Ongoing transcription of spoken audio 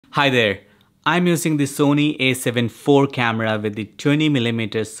Hi there, I'm using the Sony A7 IV camera with the 20mm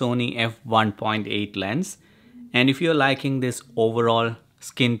Sony f1.8 lens, and if you're liking this overall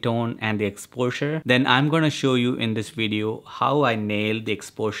skin tone and the exposure, then I'm going to show you in this video how I nail the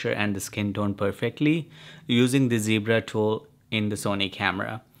exposure and the skin tone perfectly using the zebra tool in the Sony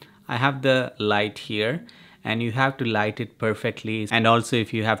camera. I have the light here and you have to light it perfectly, and also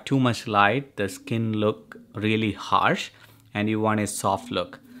if you have too much light the skin look really harsh and you want a soft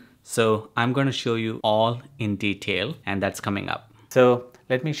look. So I'm going to show you all in detail, and that's coming up. So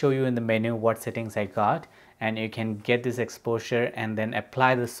let me show you in the menu what settings I got, and you can get this exposure and then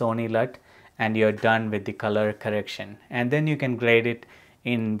apply the Sony LUT and you're done with the color correction. And then you can grade it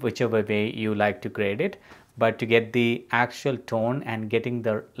in whichever way you like to grade it. But to get the actual tone and getting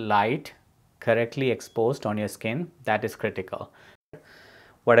the light correctly exposed on your skin, that is critical.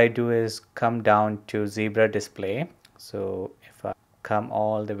 What I do is come down to zebra display. So if I come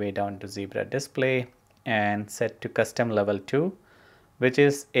all the way down to zebra display and set to custom level 2, which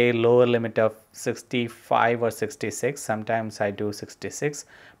is a lower limit of 65 or 66. Sometimes I do 66,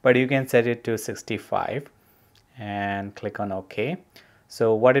 but you can set it to 65 and click on OK.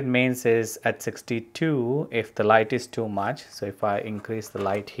 So what it means is at 62, if the light is too much, so if I increase the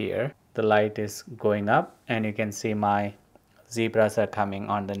light here, the light is going up and you can see my zebras are coming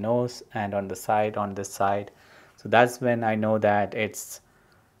on the nose and on the side, on this side. So that's when I know that it's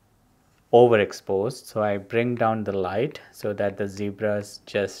overexposed. So I bring down the light so that the zebras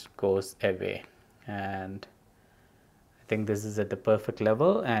just goes away, and I think this is at the perfect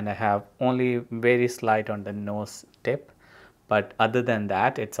level, and I have only very slight on the nose tip, but other than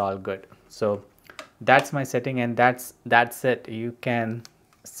that it's all good. So that's my setting, and that's it. You can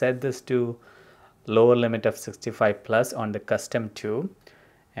set this to lower limit of 65 plus on the custom 2,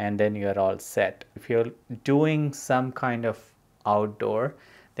 and then you're all set. If you're doing some kind of outdoor,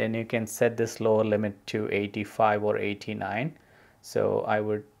 then you can set this lower limit to 85 or 89. So I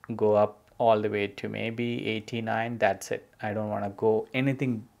would go up all the way to maybe 89. That's it. I don't want to go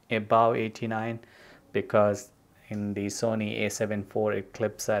anything above 89 because in the Sony A7 IV it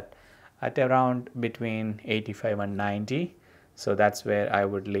clips at around between 85 and 90. So that's where I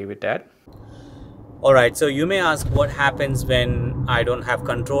would leave it at. Alright, so you may ask what happens when I don't have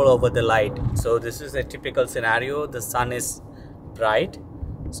control over the light. So this is a typical scenario. The sun is bright.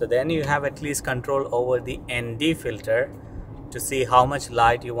 So then you have at least control over the ND filter to see how much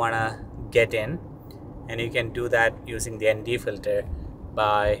light you want to get in. And you can do that using the ND filter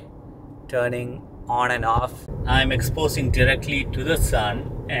by turning on and off. I'm exposing directly to the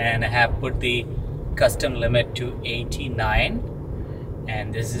sun and I have put the custom limit to 89.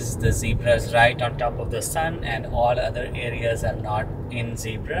 And this is the zebras right on top of the sun, and all other areas are not in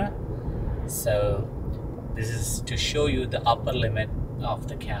zebra. So this is to show you the upper limit of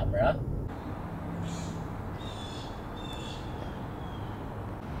the camera.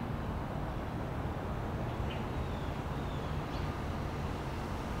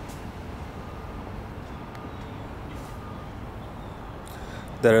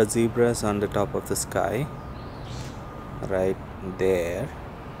 There are zebras on the top of the sky right there.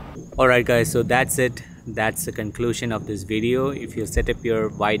 Alright guys, so that's it. That's the conclusion of this video. If you set up your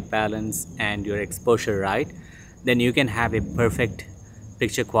white balance and your exposure right, then you can have a perfect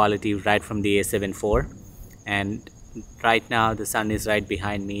picture quality right from the A7 IV. And right now the sun is right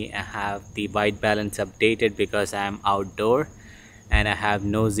behind me. I have the white balance updated because I am outdoor and I have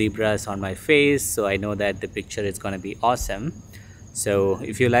no zebras on my face, so I know that the picture is going to be awesome. So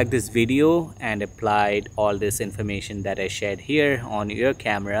if you like this video and applied all this information that I shared here on your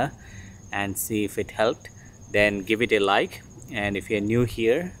camera and see if it helped, then give it a like. And if you're new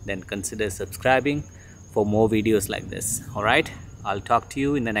here, then consider subscribing for more videos like this. Alright, I'll talk to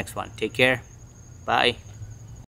you in the next one. Take care. Bye.